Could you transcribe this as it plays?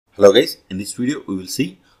Hello guys, in this video we will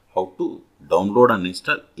see how to download and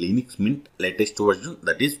install Linuxmint latest version,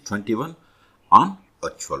 that is 21 on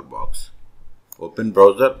VirtualBox. Open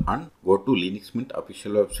browser and go to Linuxmint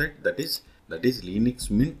official website, that is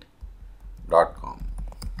linuxmint.com.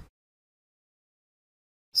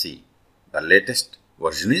 See, the latest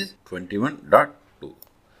version is 21.2.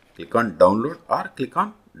 Click on download or click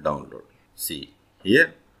on download. See,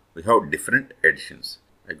 here we have different editions.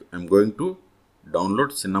 I am going to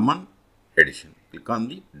download Cinnamon edition. Click on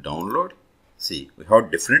the download. See, we have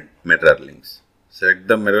different mirror links. Select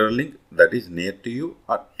the mirror link that is near to you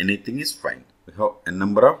or anything is fine. We have a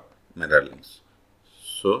number of mirror links.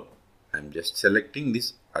 So, I am just selecting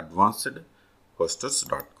this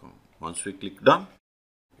advancedhosters.com. Once we click done,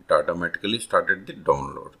 it automatically started the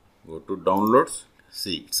download. Go to downloads.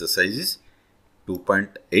 See, its size is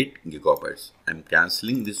 2.8 gigabytes. I am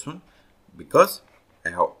cancelling this one because I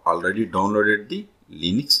have already downloaded the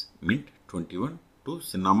Linuxmint 21 to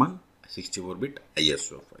Cinnamon 64-bit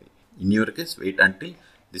ISO file. In your case, wait until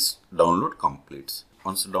this download completes.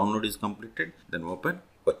 Once the download is completed, then open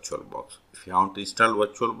VirtualBox. If you want to install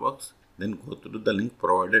VirtualBox, then go to the link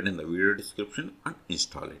provided in the video description and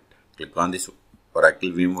install it. Click on this Oracle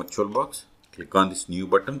VM VirtualBox. Click on this new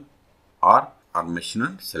button or machine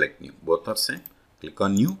and select new. Both are same. Click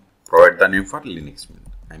on new. Provide the name for Linuxmint.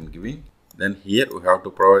 I am giving. Then here we have to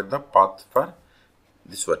provide the path for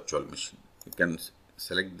this virtual machine. You can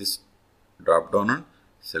select this drop down and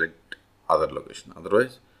select other location.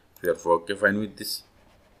 Otherwise, if you are okay fine with this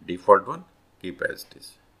default one, keep as it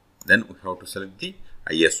is. Then we have to select the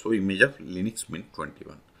ISO image of Linuxmint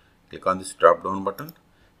 21. Click on this drop down button,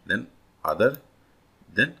 then other,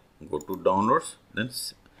 then go to downloads, then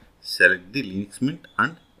select the Linuxmint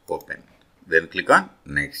and open. Then click on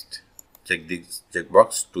next. Check this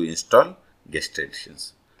checkbox to install guest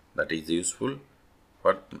editions. That is useful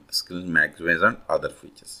for screen maximize and other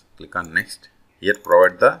features. Click on next. Here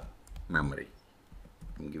provide the memory.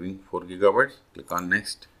 I am giving 4 gigabytes. Click on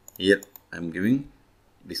next. Here I am giving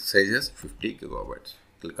disk size as 50 gigabytes.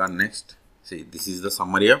 Click on next. See, this is the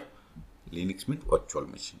summary of Linuxmint virtual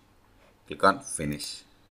machine. Click on finish.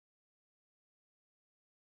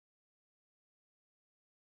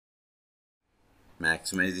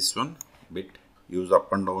 Maximize this one bit. Use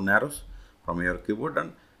up and down arrows from your keyboard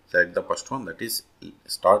and select the first one, that is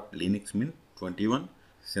start Linuxmint 21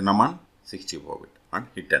 Cinnamon 64-bit and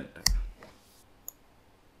hit enter.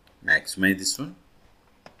 Maximize this one.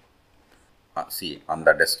 See, on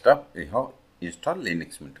the desktop we have installed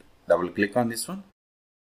Linuxmint. Double click on this one.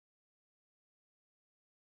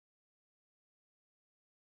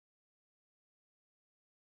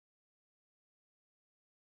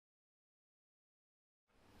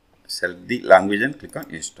 Select the language and click on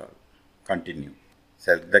install. Continue.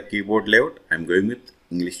 Select the keyboard layout. I am going with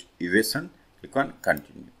English US and click on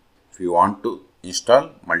continue. If you want to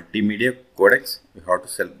install multimedia codecs, you have to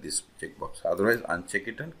select this checkbox. Otherwise, uncheck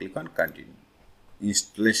it and click on continue.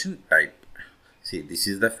 Installation type. See, this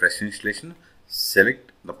is the fresh installation.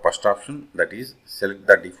 Select the first option, that is select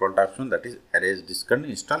the default option, that is erase disk and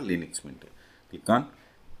install Linuxmint. Click on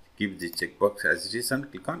keep the checkbox as it is and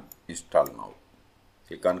click on install now.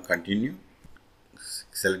 Click on continue.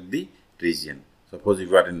 Select the region. Suppose if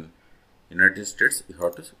you are in United States, you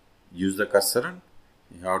have to use the cursor and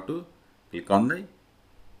you have to click on the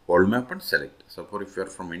world map and select. Suppose if you are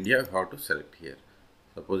from India, you have to select here.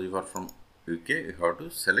 Suppose if you are from UK, you have to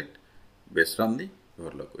select based on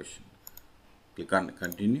your location. Click on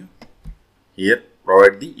continue. Here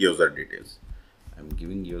provide the user details. I am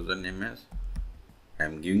giving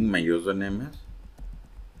my username as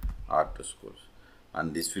R2 schools.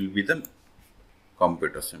 And this will be the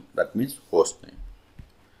computer sim, that means host name.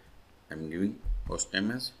 I am giving host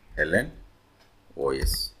name as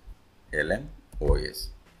LNOS.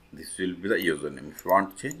 This will be the username. If you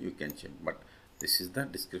want to change, you can change, but this is the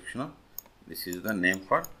description of, this is the name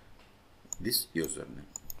for this username.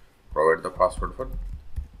 Provide the password for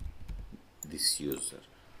this user.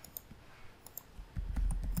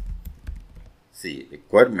 See,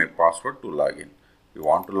 require my password to login. If you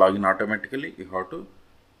want to log in automatically, you have to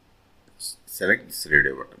select this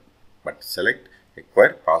radio button, but select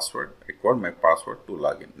require my password to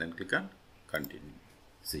login, then click on continue.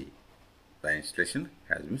 See, the installation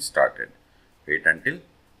has been started. Wait until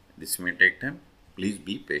this may take time. Please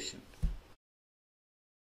be patient.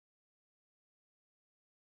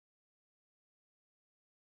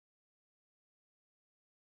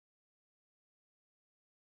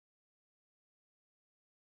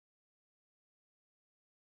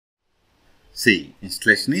 See,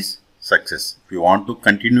 installation is success. If you want to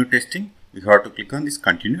continue testing, you have to click on this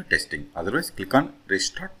continue testing. Otherwise, click on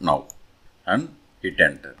restart now and hit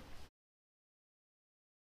enter.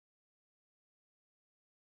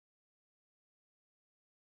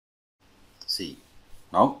 See,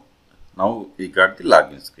 now we got the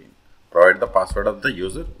login screen. Provide the password of the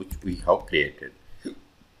user which we have created.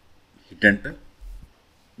 Hit enter.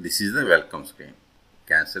 This is the welcome screen.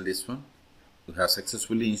 Cancel this one. We have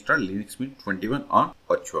successfully installed Linuxmint 21 on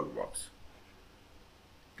VirtualBox.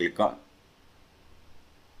 Click on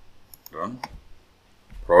run.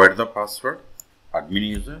 Provide the password. Admin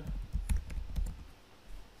user.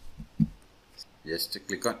 Just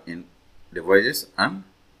click on in devices and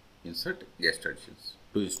insert guest additions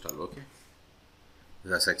to install. Okay.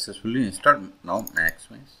 We have successfully installed. Now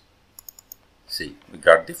maximize. See, we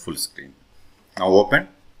got the full screen. Now open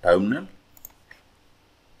terminal,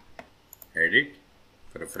 edit,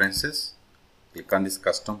 preferences, click on this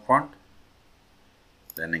custom font,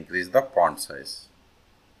 then increase the font size.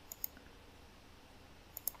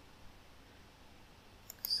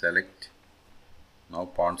 Select. Now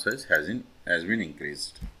font size has been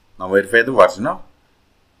increased. Now verify the version of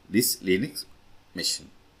this Linux machine.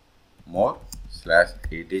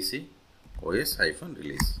 more/etc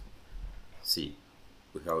os-release. See,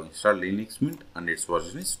 we have installed Linuxmint and its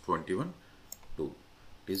version is 21.2.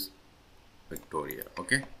 It is Victoria.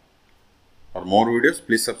 Okay. For more videos,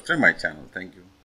 please subscribe my channel. Thank you.